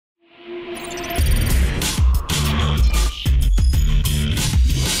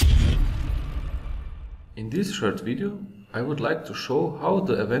this short video, I would like to show how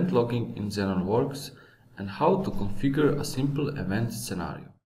the event logging in Zenon works and how to configure a simple event scenario.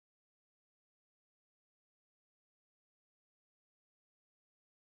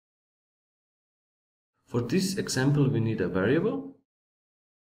 For this example, we need a variable,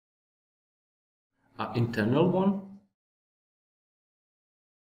 an internal one,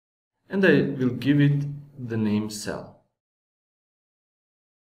 and I will give it the name cell.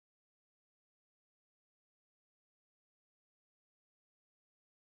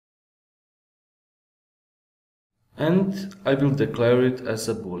 And I will declare it as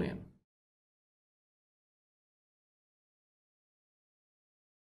a boolean.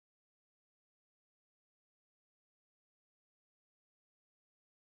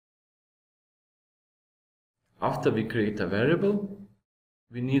 After we create a variable,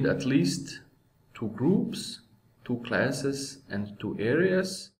 we need at least 2 groups, 2 classes and 2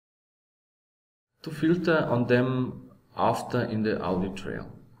 areas to filter on them after in the audit trail.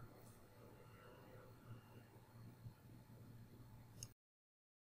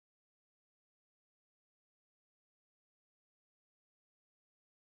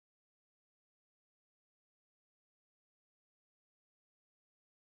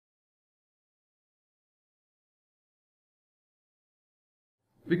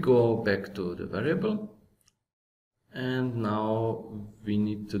 We go back to the variable, and now we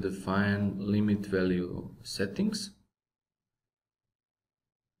need to define limit value settings.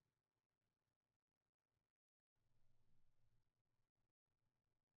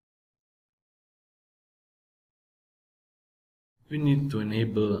 We need to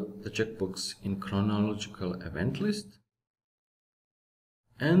enable the checkbox in chronological event list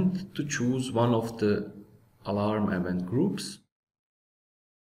and to choose one of the alarm event groups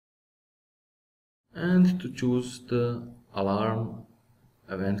and to choose the alarm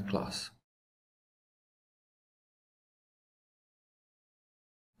event class.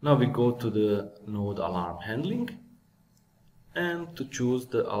 Now we go to the node alarm handling and to choose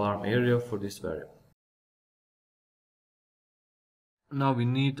the alarm area for this variable. Now we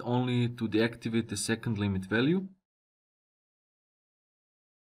need only to deactivate the second limit value.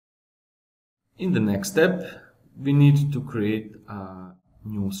 In the next step, we need to create a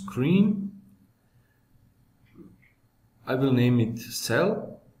new screen. I will name it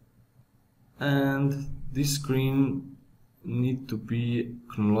cell, and this screen needs to be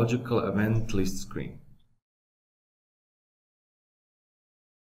chronological event list screen.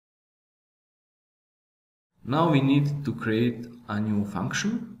 Now we need to create a new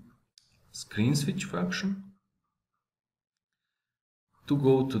function, screen switch function, to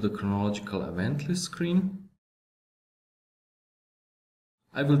go to the chronological event list screen.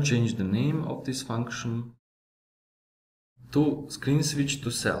 I will change the name of this function to screen switch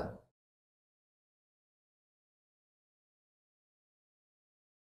to cell.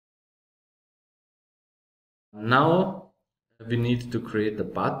 Now we need to create a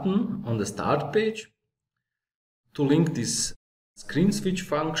button on the start page to link this screen switch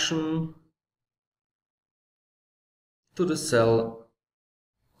function to the cell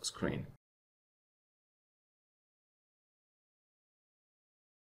screen.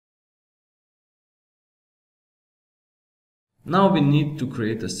 Now we need to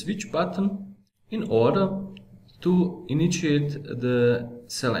create a switch button in order to initiate the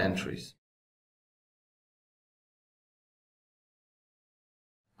cell entries.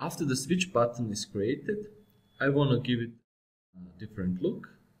 After the switch button is created, I want to give it a different look.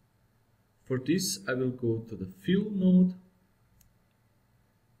 For this, I will go to the fill node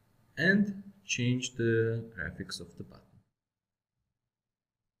and change the graphics of the button.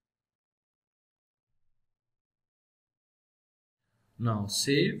 Now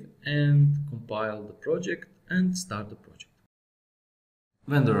save and compile the project and start the project.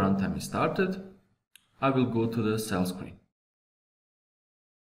 When the runtime is started, I will go to the cell screen,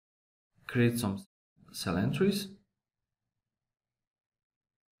 create some cell entries,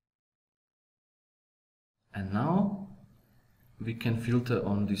 and now we can filter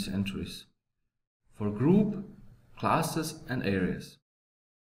on these entries for group, classes and areas.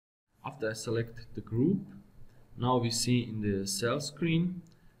 After I select the group, now we see in the cell screen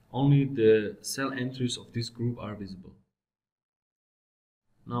only the cell entries of this group are visible.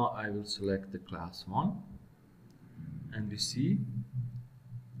 Now I will select the class 1 and we see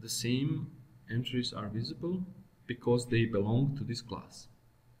the same entries are visible because they belong to this class,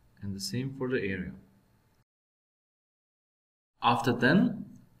 and the same for the area. After then,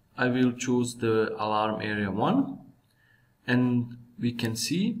 I will choose the alarm area 1 and we can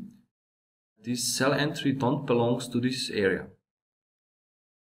see this cell entry don't belongs to this area,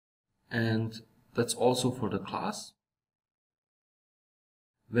 and That's also for the class.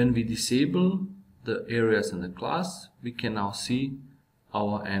 When we disable the areas in the class, we can now see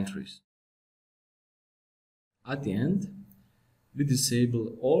our entries. At the end, we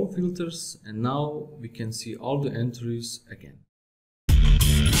disable all filters and now we can see all the entries again.